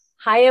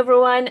Hi,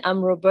 everyone.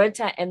 I'm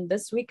Roberta, and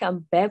this week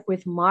I'm back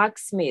with Mark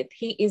Smith.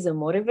 He is a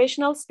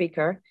motivational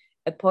speaker,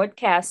 a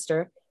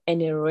podcaster,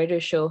 and a radio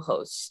show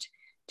host.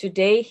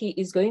 Today, he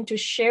is going to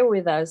share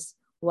with us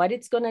what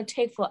it's going to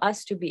take for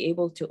us to be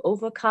able to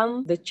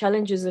overcome the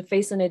challenges we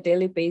face on a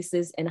daily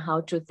basis and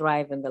how to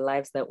thrive in the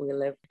lives that we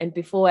live. And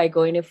before I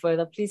go any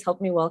further, please help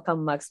me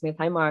welcome Mark Smith.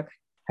 Hi, Mark.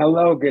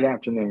 Hello, good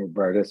afternoon,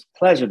 Roberta. It's a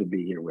pleasure to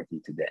be here with you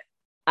today.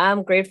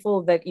 I'm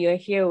grateful that you're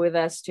here with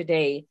us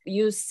today.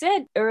 You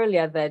said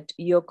earlier that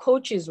your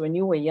coaches, when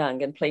you were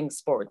young and playing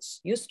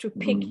sports, used to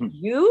pick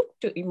you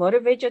to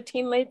motivate your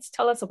teammates.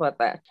 Tell us about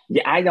that.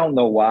 Yeah, I don't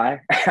know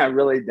why. I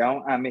really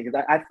don't. I mean,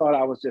 I thought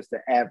I was just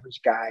an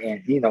average guy.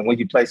 And, when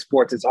you play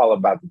sports, it's all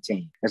about the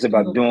team. It's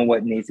about doing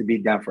what needs to be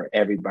done for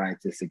everybody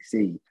to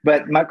succeed.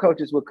 But my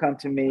coaches would come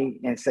to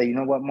me and say, you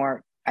know what,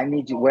 Mark? What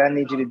I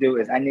need you to do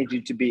is I need you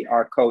to be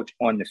our coach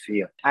on the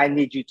field. I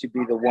need you to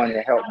be the one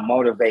to help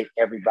motivate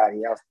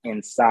everybody else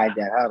inside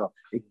that huddle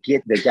to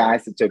get the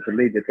guys to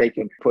believe that they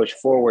can push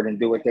forward and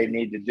do what they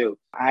need to do.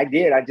 I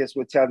just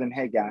would tell them,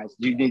 hey guys,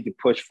 you need to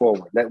push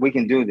forward. That we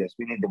can do this.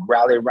 We need to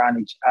rally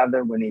around each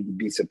other. We need to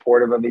be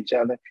supportive of each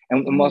other.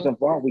 And most of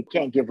all, we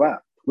can't give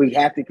up. We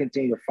have to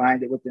continue to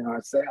find it within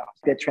ourselves.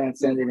 That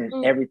transcended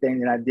in everything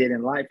that I did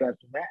in life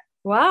after that.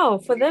 Wow,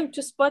 for them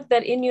to spot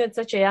that in you at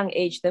such a young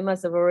age, they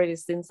must have already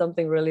seen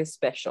something really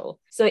special.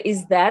 So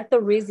is that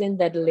the reason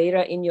that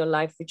later in your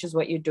life, which is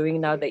what you're doing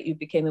now, that you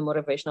became a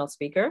motivational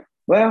speaker?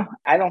 Well,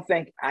 I don't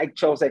think I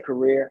chose that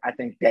career. I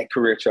think that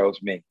career chose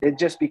me. It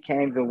just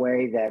became the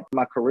way that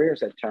my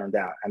careers have turned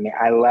out. I mean,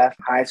 I left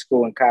high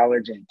school and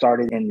college and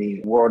started in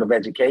the world of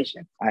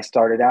education. I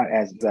started out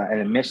as an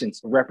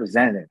admissions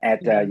representative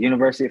at the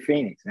University of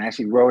Phoenix and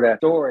actually wrote a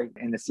story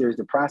in the series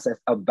The Process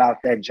about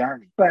that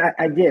journey. But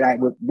I did. I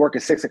would work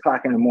at 6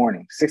 o'clock in the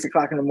morning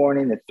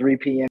to 3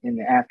 p.m. in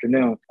the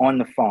afternoon on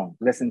the phone,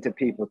 listening to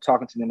people,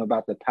 talking to them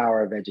about the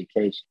power of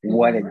education,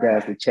 what it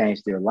does to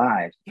change their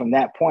lives. From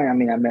that point, I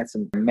met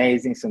some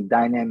amazing, some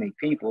dynamic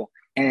people.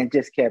 And it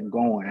just kept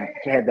going.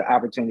 I had the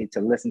opportunity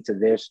to listen to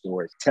their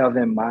stories, tell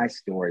them my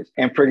stories.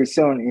 And pretty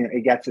soon,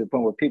 it got to the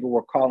point where people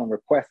were calling,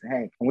 requesting,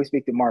 hey, can we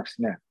speak to Mark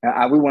Smith?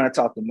 We want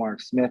to talk to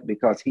Mark Smith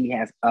because he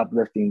has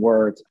uplifting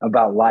words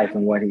about life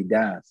and what he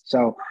does.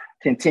 So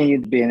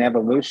continued to be an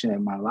evolution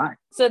in my life.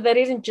 So they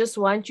didn't just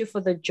want you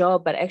for the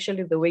job, but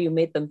actually the way you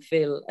made them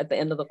feel at the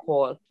end of the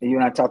call. You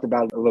and I talked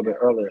about it a little bit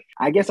earlier.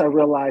 I guess I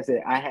realized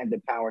that I had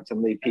the power to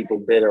leave people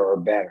bitter or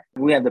better.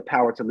 We have the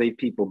power to leave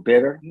people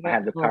bitter. I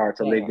have the power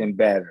to leave them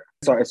better.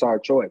 So it's our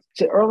choice.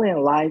 So early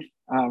in life,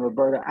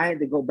 Roberta, I had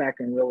to go back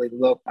and really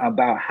look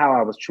about how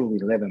I was truly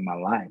living my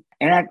life.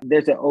 And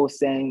there's an old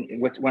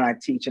saying when I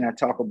teach and I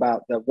talk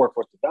about the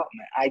workforce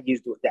development, I use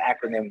the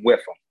acronym WIFM,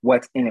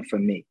 what's in it for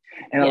me.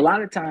 And a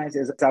lot of times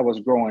as I was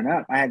growing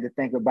up, I had to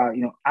think about,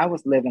 I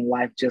was living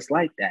life just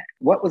like that.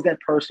 What was that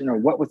person or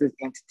what was this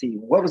entity?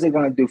 What was it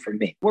going to do for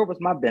me? Where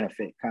was my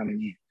benefit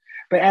coming in?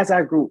 But as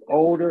I grew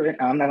older, and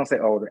I'm not going to say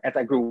older, as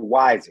I grew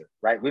wiser,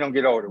 right? We don't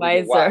get older. We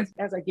get wiser.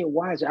 As I get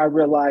wiser, I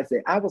realized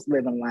that I was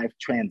living life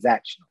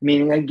transactional,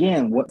 meaning,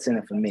 again, what's in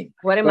it for me?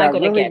 What am I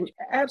going to get?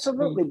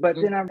 Absolutely. But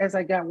then as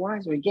I got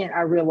wiser, again,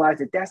 I realized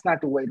that that's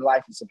not the way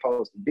life is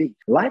supposed to be.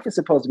 Life is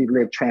supposed to be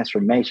lived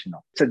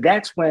transformational. So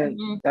that's when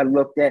I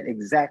looked at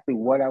exactly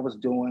what I was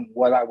doing,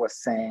 what I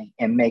was saying,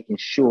 and making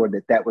sure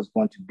that that was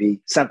going to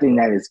be something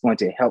that is going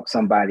to help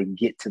somebody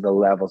get to the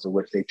levels of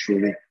which they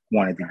truly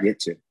wanted to get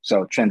to.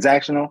 So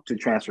transactional to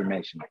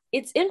transformational.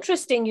 It's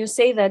interesting you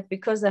say that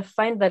because I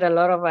find that a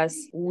lot of us,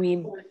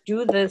 we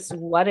do this,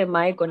 what am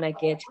I going to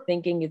get,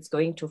 thinking it's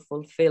going to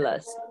fulfill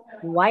us.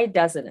 Why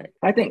doesn't it?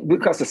 I think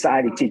because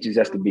society teaches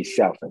us to be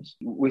selfish.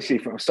 We see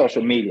from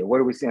social media. What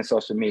do we see in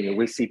social media?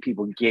 We see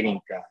people getting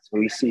things.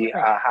 We see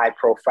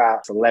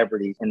high-profile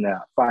celebrities in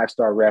the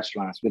five-star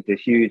restaurants with the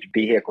huge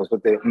vehicles,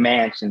 with the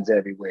mansions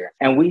everywhere.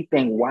 And we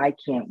think, why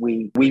can't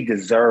we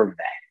deserve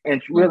that? And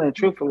really and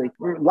truthfully,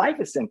 life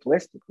is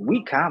simplistic.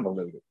 We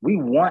convolute it. We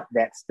want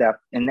that stuff.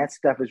 And that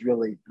stuff is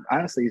really,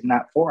 honestly, is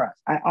not for us.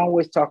 I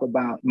always talk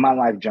about my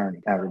life journey,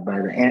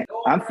 Roberta. And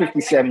I'm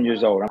 57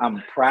 years old.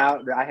 I'm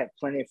proud that I have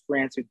plenty of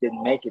friends who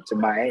didn't make it to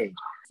my age.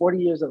 40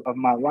 years of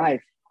my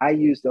life, I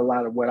used a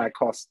lot of what I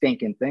call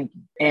stinking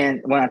thinking.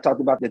 And when I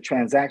talked about the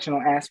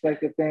transactional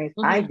aspect of things,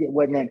 I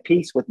wasn't at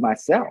peace with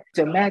myself.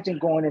 To imagine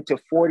going into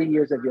 40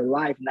 years of your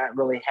life not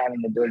really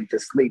having the ability to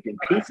sleep in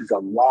peace is a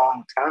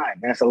long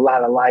time. And it's a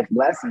lot of life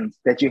lessons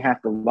that you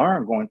have to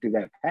learn going through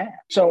that path.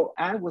 So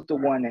I was the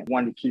one that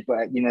wanted to keep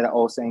up, the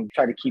old saying,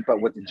 try to keep up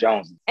with the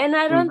Joneses. And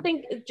I don't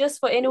think, just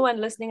for anyone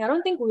listening, I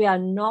don't think we are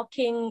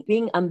knocking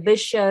being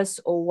ambitious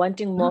or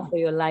wanting more for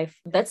your life.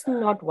 That's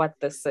not what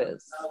this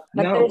is.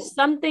 But there's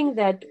something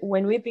that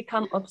when we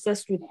become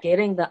obsessed with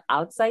getting the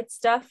outside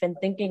stuff and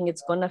thinking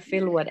it's going to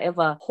fill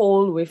whatever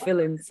hole we feel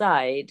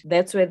inside,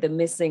 that's where the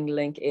missing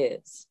link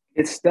is.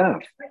 It's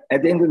stuff.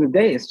 At the end of the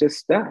day, it's just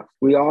stuff.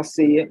 We all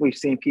see it. We've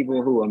seen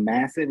people who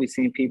amass it. We've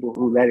seen people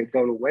who let it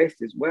go to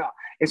waste as well.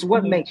 It's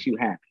what makes you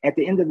happy. At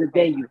the end of the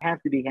day, you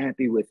have to be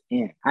happy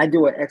within. I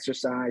do an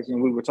exercise,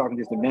 and we were talking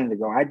just a minute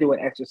ago. I do an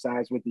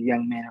exercise with the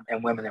young men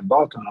and women in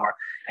Baltimore,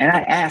 and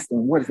I asked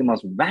them, what is the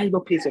most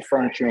valuable piece of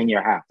furniture in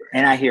your house?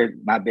 And I hear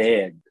my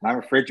bed, my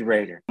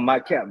refrigerator,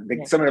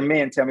 some of the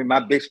men tell me my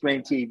big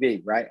screen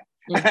TV, right?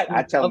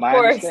 I tell them, I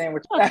understand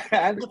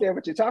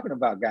what you're talking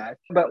about, guys.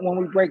 But when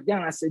we break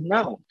down, I said,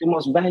 no, the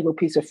most valuable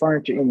piece of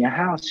furniture in your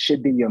house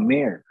should be your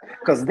mirror,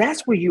 because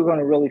that's where you're going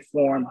to really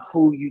form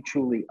who you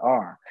truly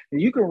are.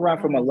 You can run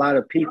from a lot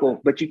of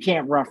people, but you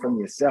can't run from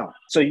yourself.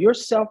 So your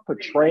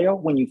self-portrayal,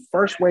 when you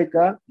first wake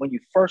up, when you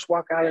first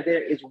walk out of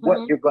there, is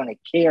what you're going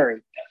to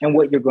carry and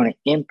what you're going to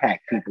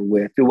impact people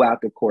with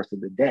throughout the course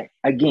of the day.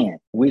 Again,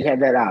 we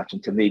have that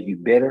option to leave you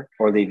bitter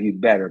or leave you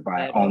better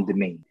by our own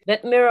demeanor.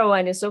 That mirror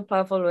one is so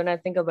powerful when I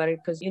think about it,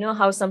 because you know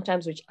how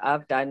sometimes, which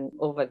I've done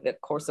over the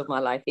course of my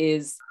life,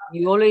 is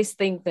you always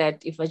think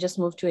that if I just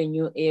move to a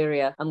new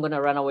area, I'm going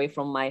to run away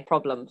from my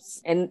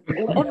problems. And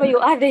wherever you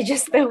are, they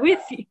just there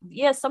with you.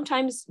 Yes,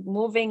 sometimes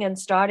moving and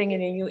starting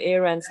in a new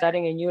area and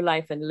starting a new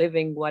life and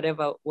living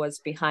whatever was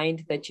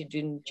behind that you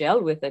didn't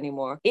gel with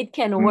anymore, it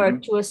can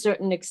work to a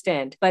certain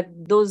extent. But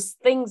those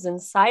things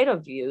inside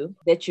of you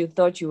that you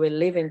thought you were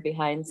leaving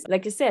behind,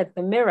 like you said,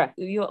 the mirror,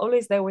 you're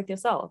always there with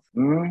yourself.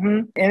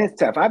 And it's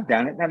tough. I've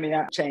done it. I mean,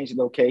 I've changed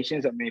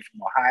locations. I mean,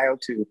 from Ohio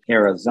to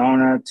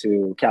Arizona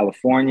to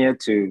California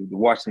to the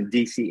Washington,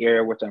 D.C.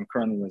 area, which I'm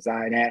currently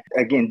reside at.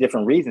 Again,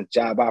 different reasons,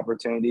 job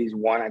opportunities.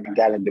 One, I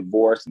got a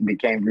divorce and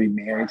became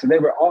remarried. So they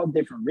were all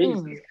different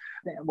reasons.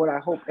 What I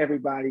hope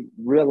everybody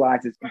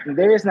realizes,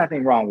 there is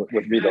nothing wrong with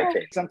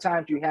relocating.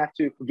 Sometimes you have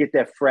to get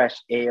that fresh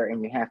air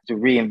and you have to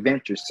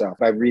reinvent yourself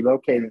by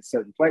relocating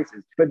certain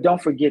places. But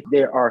don't forget,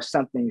 there are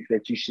some things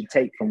that you should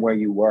take from where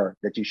you were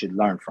that you should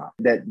learn from.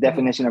 That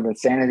definition of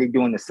insanity,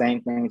 doing the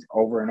same things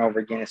over and over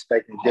again,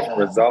 expecting different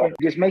results.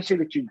 Just make sure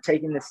that you're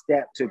taking the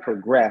step to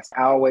progress.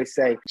 I always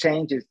say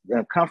change is,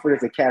 comfort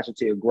is a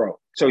casualty of growth.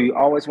 So you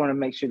always want to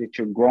make sure that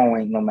you're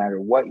growing no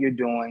matter what you're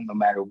doing, no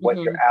matter what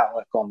your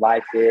outlook on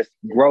life is.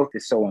 Growth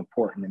is so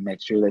important to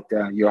make sure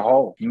that you're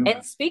whole.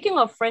 And speaking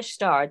of fresh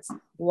starts,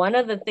 one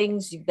of the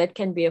things that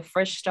can be a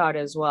fresh start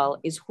as well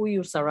is who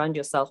you surround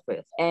yourself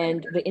with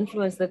and the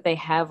influence that they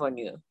have on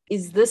you.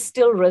 Is this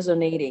still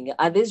resonating?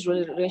 Are these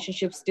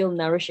relationships still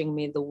nourishing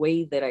me the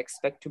way that I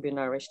expect to be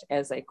nourished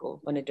as I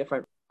go on a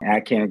different? I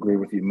can't agree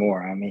with you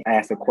more. I mean, I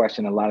ask a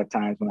question a lot of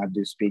times when I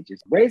do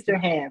speeches. Raise their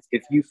hands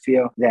if you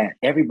feel that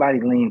everybody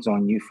leans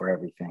on you for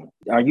everything.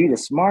 Are you the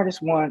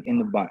smartest one in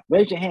the bunch?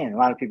 Raise your hand. A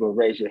lot of people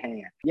raise your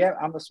hand. Yeah,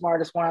 I'm the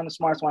smartest one. I'm the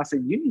smartest one. I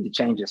said, you need to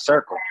change your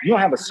circle. You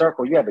don't have a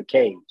circle. You have a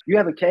cage. You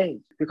have a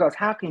cage. Because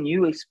how can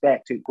you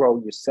expect to grow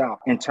yourself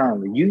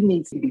internally? You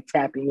need to be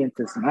tapping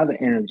into some other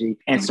energy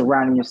and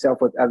surrounding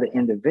yourself with other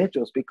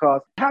individuals,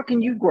 because how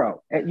can you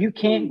grow? You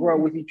can't grow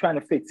with you trying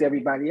to fix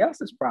everybody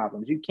else's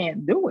problems. You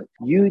can't do it.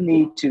 You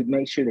need to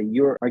make sure that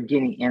you are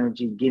getting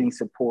energy, getting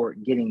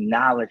support, getting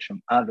knowledge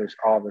from others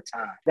all the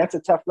time. That's a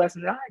tough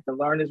lesson that I had to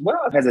learn as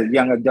well as a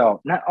young adult.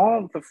 Not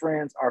all of the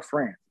friends are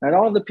friends. Not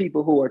all the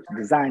people who are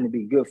designed to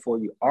be good for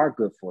you are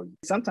good for you.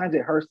 Sometimes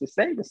it hurts to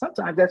say, but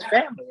sometimes that's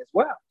family as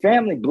well.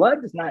 Family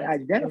blood does not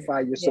identify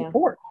your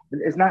support.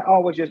 It's not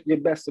always just your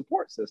best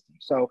support system.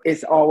 So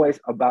it's always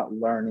about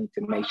learning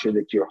to make sure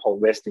that you're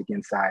holistic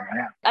inside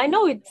and out. I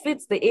know it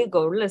fits the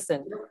ego.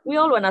 Listen, we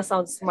all want to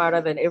sound smarter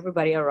than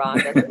everybody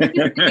around us.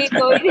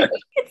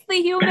 It's the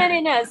human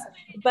in us.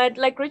 But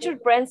like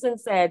Richard Branson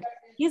said,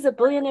 he's a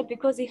billionaire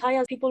because he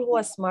hires people who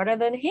are smarter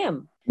than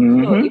him.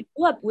 So if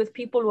you are with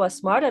people who are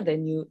smarter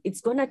than you,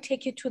 it's going to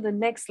take you to the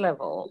next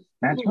level.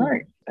 That's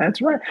right. That's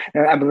right.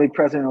 And I believe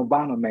President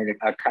Obama made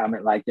a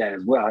comment like that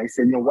as well. He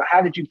said,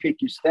 how did you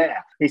pick your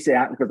staff? He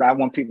said, because I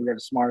want people that are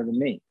smarter than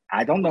me.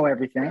 I don't know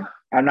everything.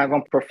 I'm not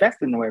going to profess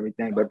to know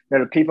everything, but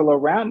the people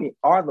around me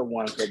are the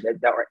ones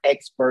that are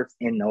experts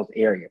in those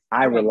areas.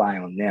 I rely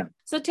on them.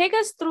 So take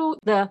us through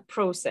the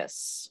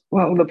process.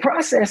 Well, the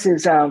process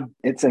is,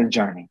 it's a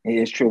journey.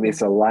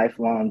 It's a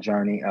lifelong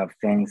journey of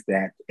things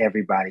that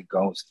everybody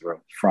goes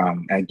through,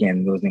 from,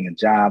 again, losing a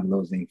job,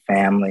 losing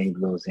family,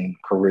 losing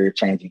career,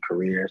 changing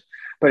careers.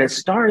 But it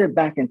started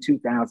back in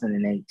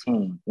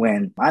 2018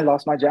 when I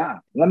lost my job.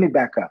 Let me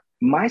back up.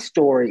 My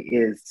story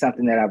is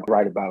something that I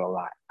write about a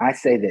lot. I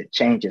say that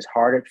change is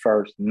hard at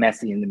first,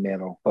 messy in the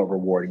middle, but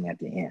rewarding at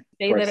the end.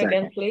 Say that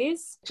again,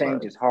 please.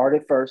 Change is hard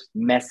at first,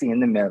 messy in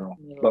the middle,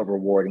 but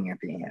rewarding at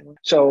the end.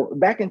 So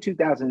back in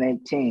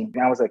 2018,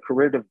 I was a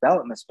career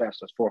development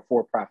specialist for a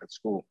for-profit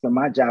school. So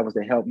my job was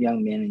to help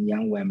young men and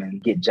young women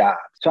get jobs.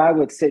 So I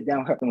would sit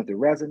down, help them with the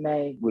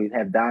resume. We'd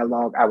have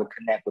dialogue. I would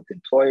connect with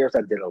employers.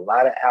 I did a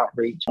lot of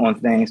outreach on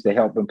things to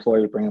help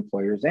employers bring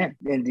employers in.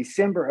 In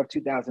December of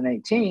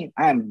 2018,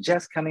 I am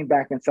just coming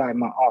back inside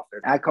my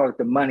office. I call it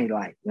the money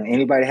light.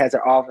 Anybody has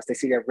their office, they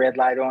see that red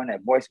light on,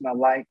 that voicemail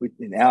light.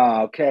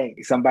 Okay,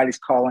 somebody's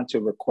calling to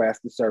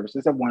request the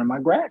services of one of my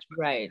graduates.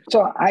 Right.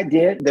 So I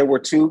did. There were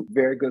two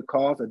very good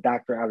calls, a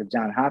doctor out of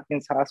Johns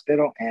Hopkins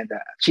Hospital and a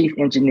chief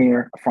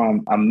engineer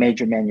from a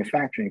major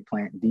manufacturing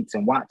plant, Dietz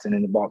and Watson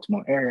in the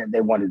Baltimore area.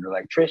 They wanted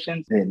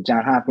electricians, and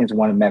Johns Hopkins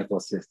wanted medical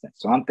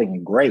assistants. So I'm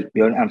thinking, great,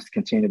 I'm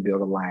continuing to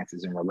build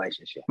alliances and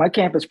relationships. My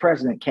campus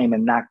president came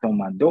and knocked on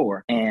my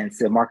door and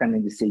said, Mark, I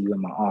need to see you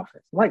in my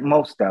office. Like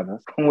most of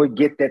us, when we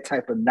get that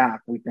type of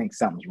knock, we think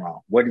something's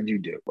wrong. What did you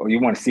do? Well, you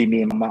want to see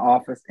me in my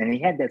office? And he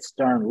had that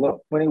stern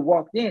look. When he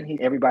walked in,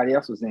 everybody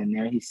else was in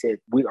there. He said,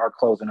 we are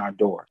closing our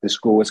door. The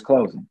school is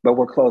closing, but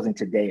we're closing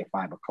today at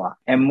 5 o'clock.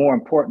 And more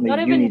importantly, Not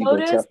you even need to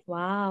noticed? go tell.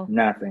 Wow.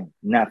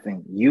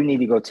 Nothing. You need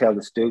to go tell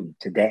the student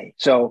today.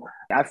 So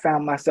I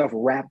found myself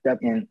wrapped up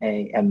in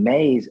a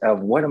maze of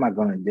what am I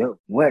going to do?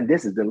 Well,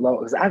 this is the low,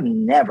 because I've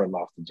never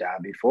lost a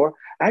job before.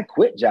 I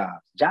quit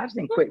jobs. Jobs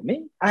didn't quit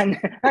me. I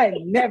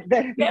never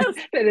that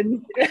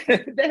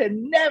had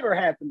never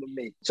happened to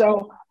me.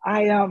 So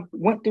I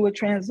went through a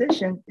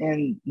transition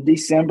in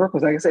December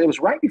because, like I said, it was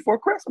right before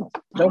Christmas.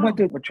 So I went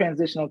through a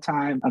transitional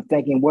time. I'm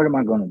thinking, what am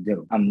I going to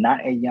do? I'm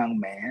not a young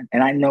man,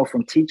 and I know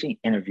from teaching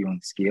interviewing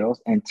skills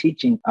and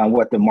teaching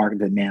what the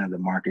demand of the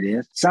market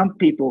is. Some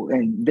people,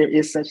 and there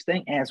is such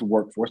thing as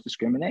workforce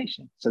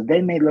discrimination. So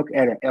they may look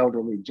at an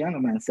elderly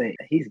gentleman and say,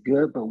 he's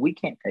good, but we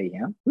can't pay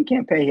him. We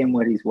can't pay him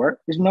what he's worth.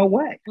 There's no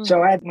way.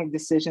 So I had to make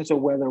decisions of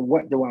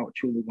what do I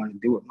truly want to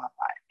do with my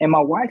life. And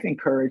my wife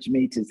encouraged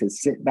me to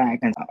sit back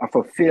and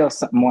fulfill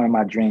one of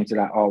my dreams that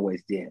I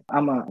always did.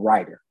 I'm a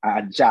writer.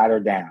 I jot her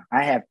down.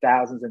 I have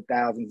thousands and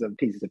thousands of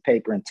pieces of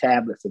paper and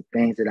tablets of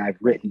things that I've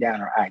written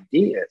down or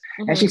ideas.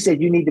 And she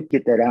said, you need to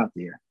get that out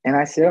there. And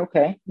I said,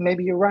 okay,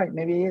 maybe you're right.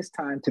 Maybe it is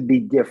time to be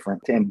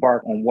different, to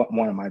embark on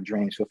one of my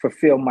dreams, to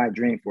fulfill my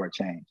dream for a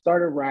change.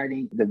 Started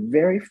writing. The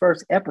very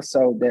first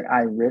episode that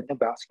I written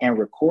about and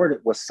recorded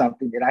was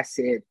something that I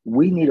said,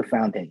 we need a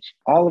foundation.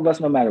 All of us,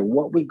 no matter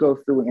what we go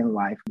through in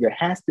life, there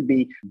has to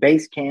be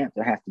base camp,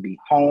 there has to be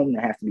home,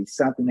 there has to be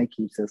something that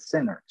keeps us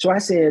centered. So I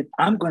said,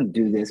 I'm going to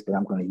do this, but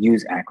I'm going to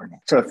use acronyms.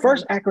 So the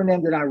first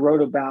acronym that I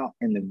wrote about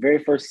in the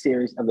very first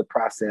series of the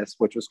process,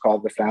 which was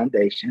called the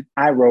foundation,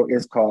 I wrote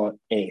is called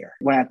AIR.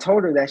 When I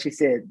told her that, she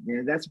said,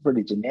 yeah, that's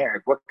pretty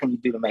generic. What can you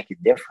do to make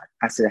it different?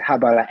 I said, how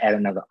about I add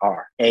another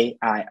R?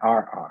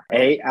 AIRR.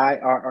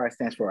 AIRR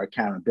stands for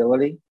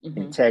accountability,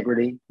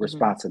 integrity,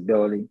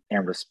 responsibility,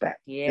 and respect.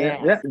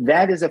 Yeah.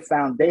 That is a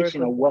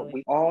foundation of what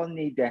we all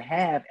need to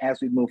have as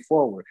we move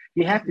forward.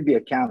 You have to be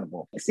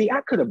accountable. See,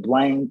 I could have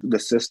blamed the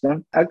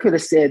system. I could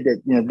have said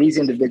that, these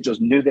individuals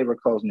knew they were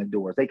closing the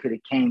doors. They could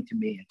have came to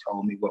me and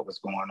told me what was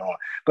going on.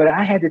 But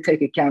I had to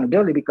take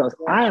accountability because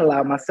I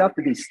allowed myself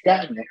to be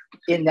stagnant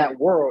in that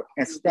world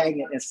and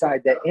stagnant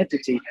inside that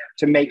entity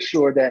to make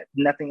sure that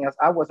nothing else,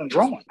 I wasn't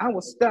growing. I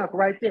was stuck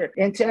right there.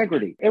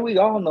 Integrity. And we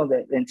all know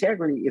that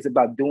integrity is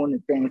about doing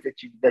the things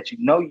that you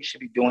know you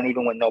should be doing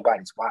even when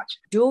nobody's watching.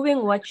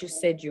 Doing what you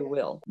said you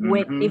will.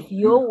 If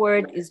your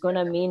word is going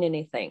to mean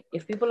anything,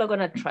 if people are going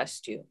to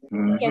trust you,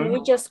 can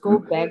we just go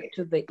back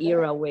to the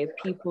era where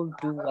people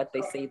do what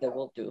they say they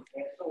will do?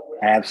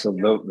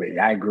 Absolutely.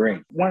 I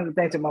agree. One of the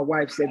things that my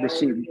wife said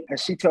that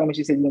she told me,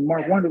 she said,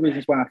 Mark, one of the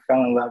reasons why I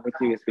fell in love with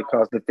you is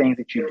because the things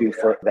that you do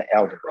for the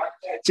elderly.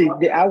 See,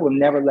 I will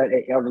never let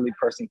an elderly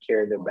person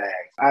carry their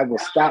bags. I will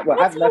stop. Well,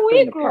 That's how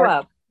we grew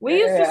up. We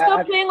used to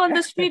stop playing on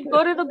the street,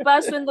 go to the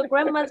bus when the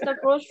grandma's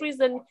got groceries,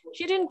 and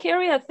she didn't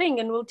carry a thing,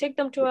 and we'll take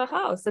them to her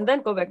house and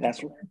then go back.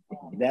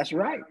 That's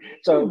right.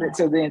 So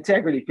the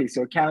integrity piece,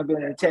 so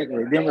accountability and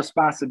integrity, then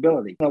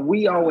responsibility.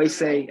 We always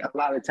say a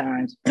lot of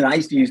times, and I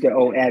used to use the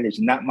old adage,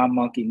 not my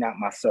monkey, not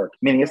my circus.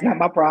 Meaning it's not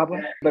my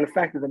problem, but the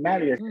fact of the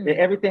matter is that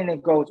everything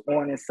that goes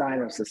on inside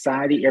of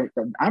society,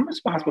 I'm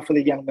responsible for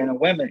the young men and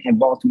women in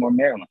Baltimore,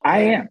 Maryland. I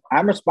am.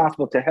 I'm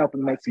responsible to help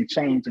them make some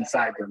change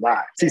inside their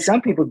lives. See,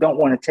 some people don't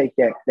want to take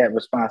that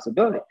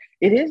responsibility.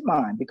 It is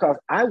mine because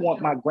I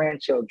want my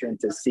grandchildren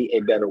to see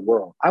a better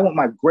world. I want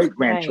my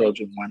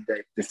great-grandchildren one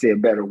day to see a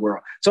better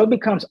world. So it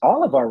becomes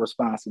all of our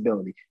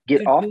responsibility.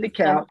 Get off the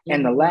couch.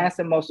 And the last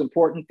and most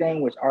important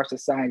thing which our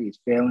society is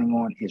failing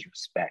on is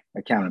respect,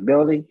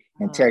 accountability,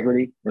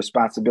 integrity,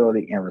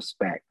 responsibility, and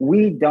respect.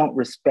 We don't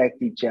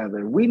respect each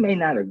other. We may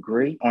not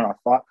agree on our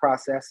thought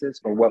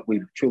processes or what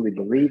we truly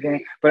believe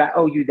in, but I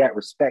owe you that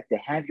respect to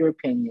have your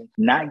opinion,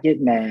 not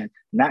get mad,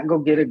 not go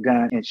get a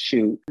gun and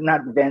shoot,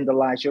 not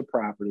vandalize your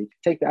property.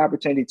 Take the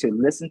opportunity to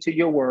listen to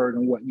your word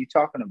and what you're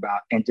talking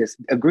about and just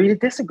agree to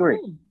disagree.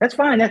 That's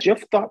fine. That's your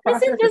thought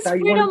process. Isn't this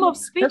freedom of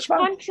speech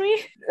country?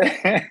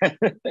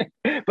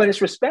 But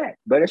it's respect.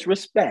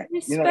 Respect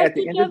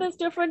each other's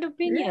different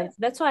opinions.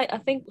 That's why I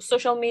think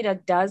social media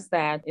does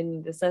that,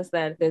 in the sense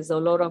that there's a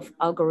lot of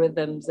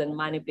algorithms and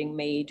money being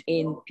made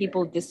in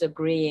people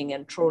disagreeing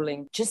and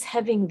trolling, just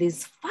having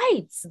these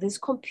fights, these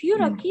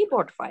computer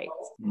keyboard fights.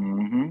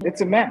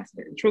 It's a mess.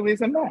 It truly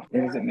is a mess.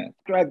 It is a mess.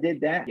 After I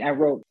did that, I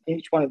wrote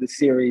each one of the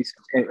series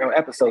or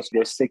episodes.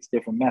 There's 6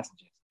 different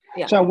messages.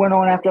 Yeah. So I went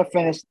on after I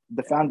finished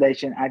the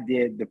foundation. I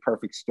did The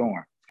Perfect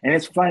Storm. And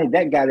it's funny,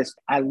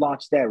 I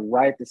launched that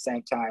right at the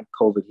same time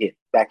COVID hit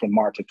back in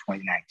March of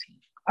 2019.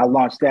 I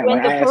launched that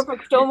when the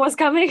perfect storm was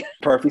coming.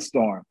 Perfect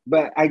storm.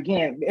 But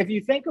again, if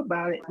you think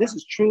about it, this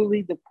is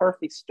truly the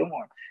perfect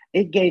storm.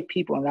 It gave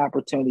people an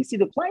opportunity. See,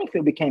 the playing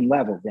field became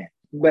level then.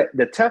 But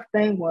the tough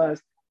thing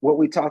was what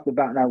we talked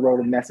about, and I wrote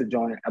a message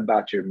on it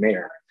about your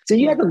mirror. So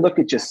you had to look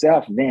at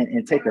yourself then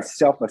and take a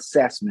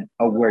self-assessment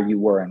of where you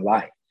were in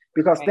life,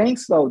 because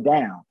things slowed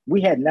down. We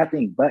had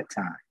nothing but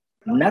time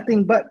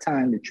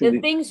to truly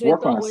the things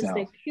work we on thought were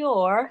ourselves.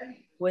 secure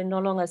were no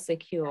longer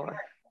secure.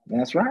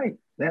 That's right.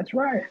 That's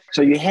right.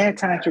 So you had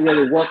time to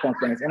really work on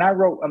things. And I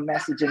wrote a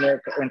message in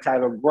there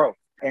entitled Growth.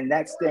 And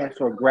that stands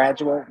for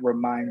gradual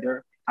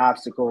reminder,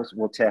 obstacles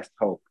will test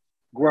hope.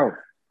 Growth.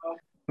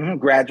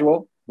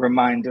 Gradual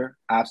reminder,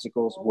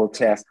 obstacles will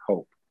test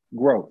hope.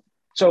 Growth.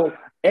 So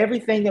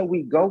everything that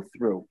we go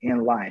through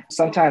in life,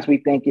 sometimes we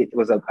think it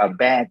was a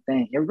bad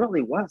thing. It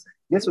really wasn't.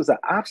 This was an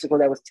obstacle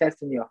that was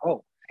testing your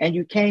hope. And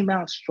you came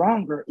out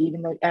stronger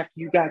even though after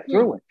you got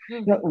through it.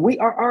 You know,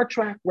 our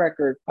track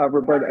record,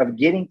 Roberta, of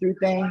getting through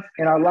things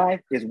in our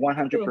life is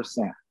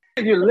 100%.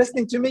 If you're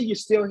listening to me, you're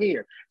still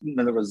here.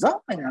 The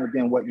result may not have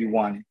been what you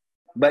wanted,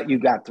 but you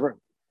got through.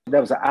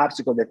 That was an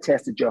obstacle that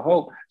tested your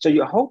hope. So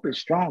your hope is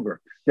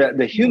stronger.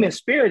 The human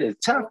spirit is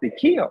tough to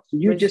kill. So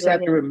you just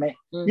have to remain.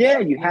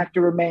 You have to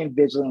remain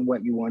vigilant in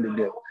what you want to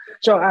do.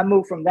 So I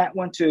moved from that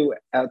one to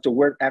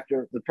work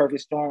after the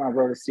perfect storm. I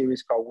wrote a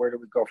series called Where Do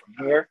We Go From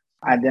Here?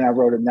 And then I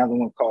wrote another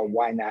one called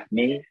Why Not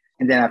Me?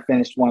 And then I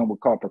finished one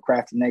called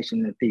Procrastination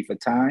and the Thief of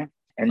Time.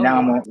 And now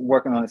I'm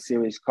working on a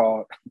series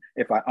called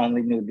If I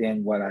Only Knew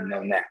Then What I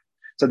Know Now.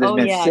 So there's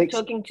been 6.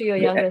 Talking to your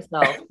younger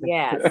self.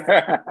 Yes.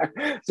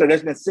 So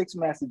there's been 6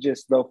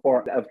 messages so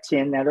far of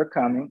 10 that are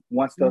coming.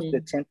 Once the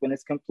 10th one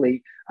is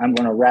complete, I'm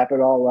going to wrap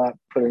it all up,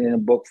 put it in a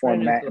book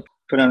format,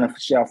 put it on a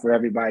shelf for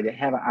everybody to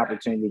have an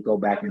opportunity to go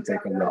back and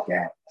take a look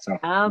at. So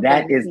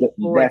that's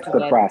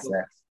the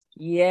process.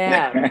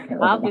 Yeah,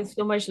 I've been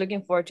so much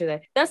looking forward to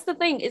that. That's the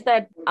thing, is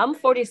that I'm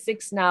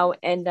 46 now,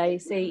 and I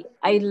say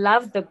I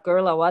love the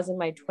girl I was in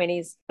my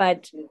 20s,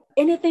 but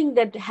anything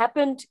that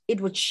happened, it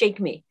would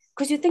shake me,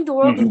 because you think the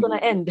world is going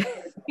to end.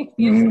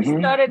 You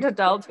started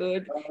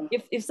adulthood.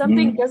 If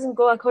something doesn't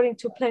go according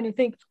to plan, you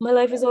think my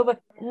life is over.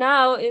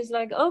 Now it's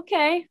like,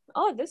 okay,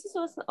 this is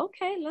awesome.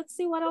 Okay, let's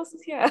see what else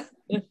is here.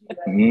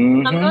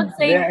 I'm not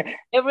saying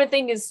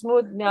everything is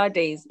smooth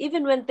nowadays,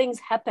 even when things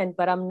happen,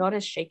 but I'm not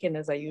as shaken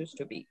as I used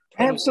to be.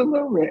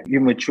 Absolutely.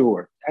 You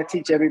mature. I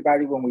teach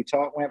everybody when we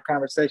talk, we have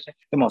conversation,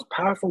 the most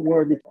powerful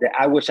word that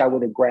I wish I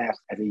would have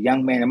grasped as a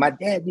young man. And my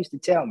dad used to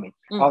tell me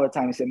all the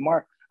time, he said,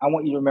 Mark, I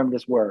want you to remember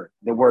this word.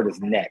 The word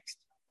is next.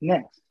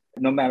 Next.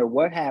 No matter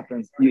what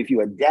happens, if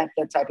you adapt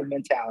that type of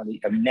mentality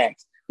of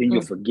next, then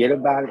you'll forget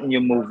about it and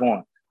you'll move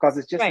on. Because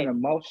it's just an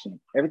emotion.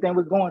 Everything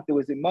we're going through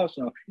is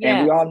emotional. Yeah.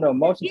 And we all know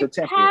emotions are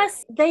temporary.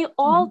 They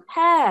all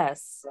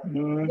pass.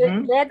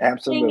 That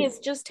thing is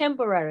just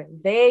temporary.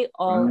 They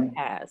all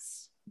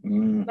pass.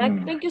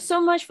 Mike, thank you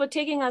so much for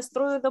taking us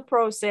through the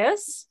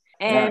process.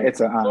 And it's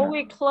an honor. Before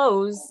we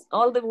close,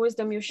 all the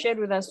wisdom you shared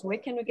with us, where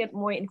can we get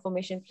more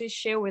information? Please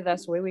share with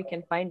us where we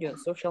can find you on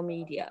social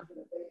media.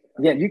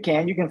 Yeah, you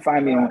can. You can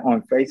find me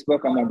on Facebook.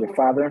 I'm under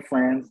Father and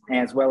Friends,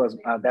 as well as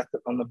that's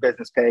on the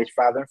business page,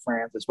 Father and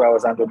Friends, as well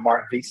as under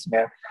Mark V.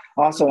 Smith.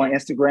 Also on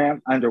Instagram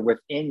under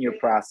Within Your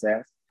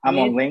Process. I'm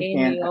on LinkedIn.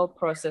 Within Your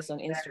Process on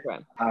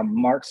Instagram.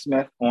 Mark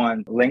Smith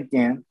on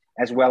LinkedIn,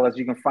 as well as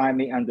you can find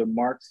me under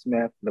Mark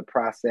Smith, The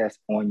Process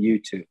on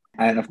YouTube.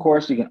 And of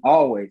course, you can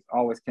always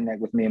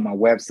connect with me on my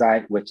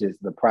website, which is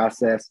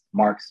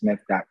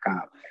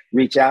theprocessmarksmith.com.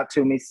 Reach out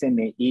to me, send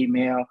me an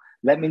email.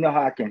 Let me know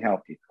how I can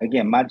help you.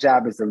 Again, my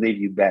job is to leave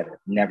you better,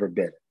 never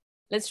bitter.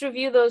 Let's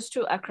review those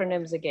 2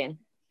 acronyms again.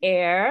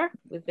 AIR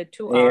with the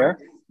 2 AIR,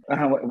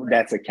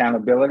 that's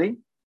accountability,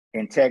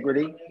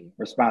 integrity,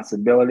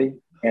 responsibility,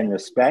 and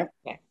respect.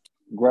 Okay.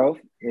 Growth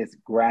is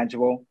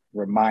gradual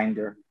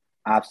reminder,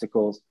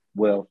 obstacles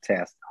will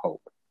test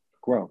hope.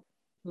 Growth.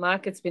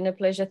 Mark, it's been a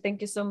pleasure.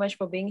 Thank you so much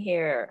for being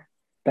here.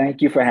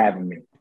 Thank you for having me.